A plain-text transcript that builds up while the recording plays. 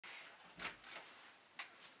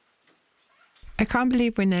I can't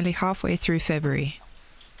believe we're nearly halfway through February.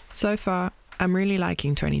 So far, I'm really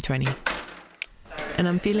liking 2020. And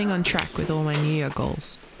I'm feeling on track with all my New Year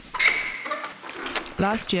goals.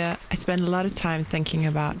 Last year, I spent a lot of time thinking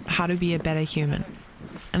about how to be a better human,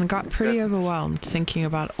 and got pretty overwhelmed thinking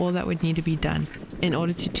about all that would need to be done in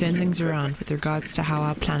order to turn things around with regards to how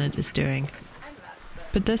our planet is doing.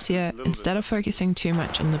 But this year, instead of focusing too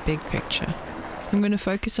much on the big picture, I'm going to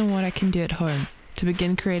focus on what I can do at home to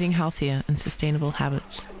begin creating healthier and sustainable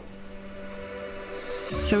habits.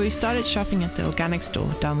 So we started shopping at the organic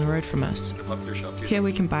store down the road from us. Here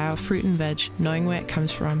we can buy our fruit and veg, knowing where it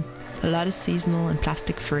comes from. A lot is seasonal and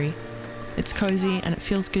plastic free. It's cozy and it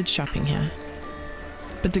feels good shopping here.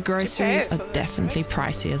 But the groceries are definitely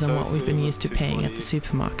pricier than what we've been used to paying at the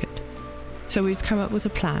supermarket. So we've come up with a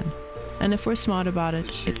plan, and if we're smart about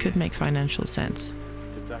it, it could make financial sense.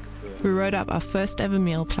 We wrote up our first ever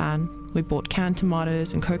meal plan. We bought canned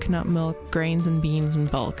tomatoes and coconut milk, grains and beans in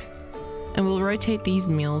bulk. And we'll rotate these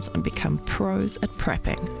meals and become pros at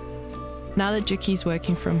prepping. Now that Juki's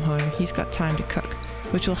working from home, he's got time to cook,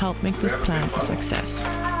 which will help make this plan a success.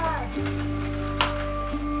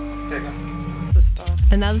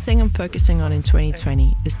 Another thing I'm focusing on in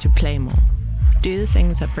 2020 is to play more. Do the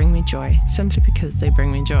things that bring me joy, simply because they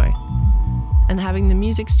bring me joy. And having the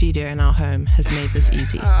music studio in our home has made this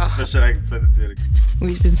easy.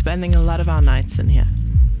 We've been spending a lot of our nights in here.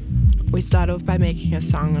 We start off by making a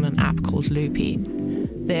song on an app called Loopy.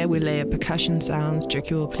 There we layer percussion sounds,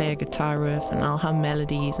 Juki will play a guitar riff, and I'll hum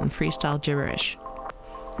melodies and freestyle gibberish.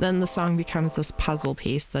 Then the song becomes this puzzle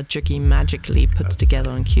piece that Juki magically puts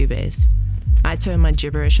together on Cubase. I turn my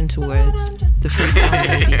gibberish into words, the freestyle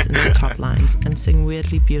melodies into top lines, and sing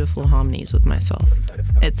weirdly beautiful harmonies with myself.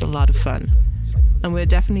 It's a lot of fun. And we're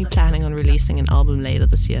definitely planning on releasing an album later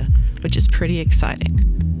this year, which is pretty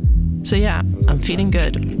exciting. So yeah, I'm feeling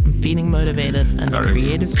good, I'm feeling motivated, and the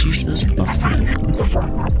creative juices are flowing.